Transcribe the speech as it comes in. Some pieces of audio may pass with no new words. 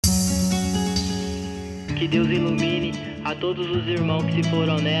Que Deus ilumine a todos os irmãos que se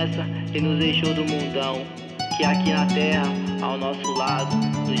foram nessa e nos deixou do mundão. Que aqui na terra, ao nosso lado,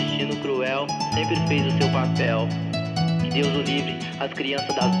 no destino cruel, sempre fez o seu papel. Que Deus o livre as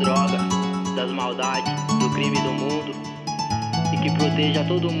crianças das drogas, das maldades, do crime do mundo. E que proteja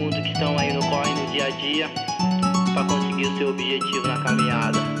todo mundo que estão aí no corre no dia a dia, para conseguir o seu objetivo na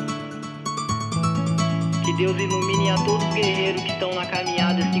caminhada. Que Deus ilumine a todos os guerreiros que estão na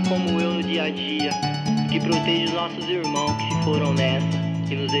caminhada, assim como eu no dia a dia. Que proteja os nossos irmãos que se foram nessa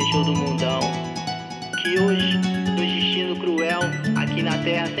e nos deixou do mundão. Que hoje, no destino cruel, aqui na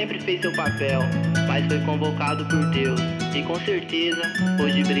terra sempre fez seu papel, mas foi convocado por Deus e com certeza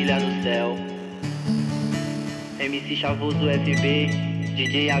hoje brilha no céu. MC Chavoso FB,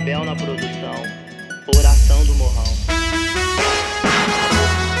 DJ Abel na produção. Oração do Morrão.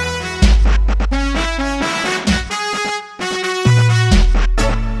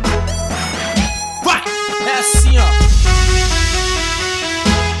 Vai! É assim, ó.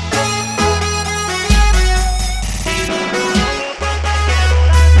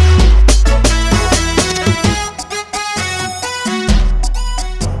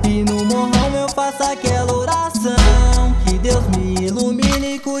 E no morrão eu faço aquela oração, que Deus me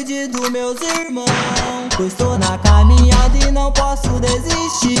ilumine e cuide dos meus irmãos. Pois tô na caminhada e não posso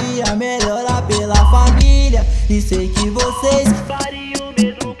desistir, a melhorar pela família, e sei que vocês fariam o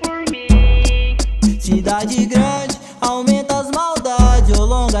mesmo por mim. Cidade grande, aumenta as maldades, ô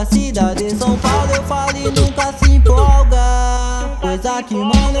longa cidade de São Paulo, eu falo e nunca se empolga. Pois aqui,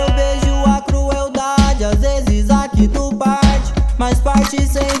 mano, eu vejo a crueldade, às vezes aqui tu parte, mas parte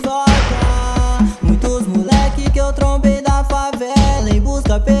sem volta. Muitos moleque que eu trombei da favela, em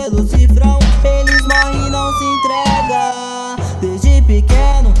busca pelo cifrão, eles morrem e não se entrega. Desde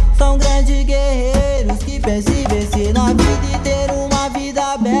pequeno, são grandes guerreiros que pensam em vencer na vida e ter uma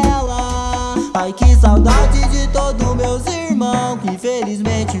vida bela. Ai, que saudade de todos meus irmãos, que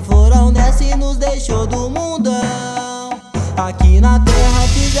infelizmente foram nessa e nos deixou do mundão. Aqui na terra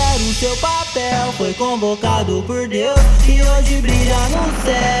fizeram o seu papel, foi convocado por Deus e hoje brilha no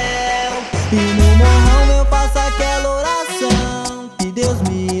céu. E no morrão eu faço aquela oração, que Deus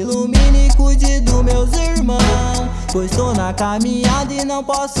me ilumine e cuide dos meus irmãos. Pois tô na caminhada e não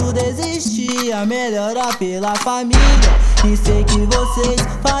posso desistir, a melhorar pela família, e sei que vocês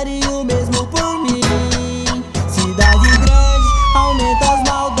fariam o mesmo por mim. Cidade grande, aumenta as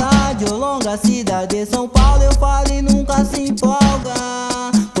maldades, ô longa cidade de São Paulo, eu falo e nunca se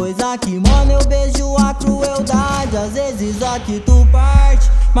empolga. Pois aqui, mano, eu vejo a crueldade, às vezes aqui tu parte,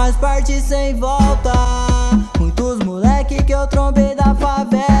 mas parte sem volta. Muitos moleque que eu trombei da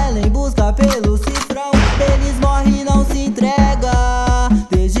favela, em busca pelo cifrão, eles morrem e não se entrega.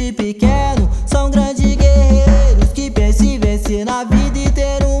 Desde pequeno, são grandes guerreiros que pensam em vencer na vida e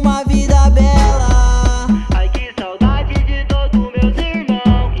ter uma vida bela. Ai, que saudade de todos meus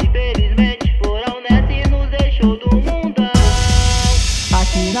irmãos, que infelizmente foram nessa e nos deixou do mundão.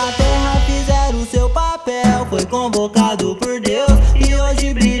 Aqui na terra fizeram o seu papel, foi convocado por Deus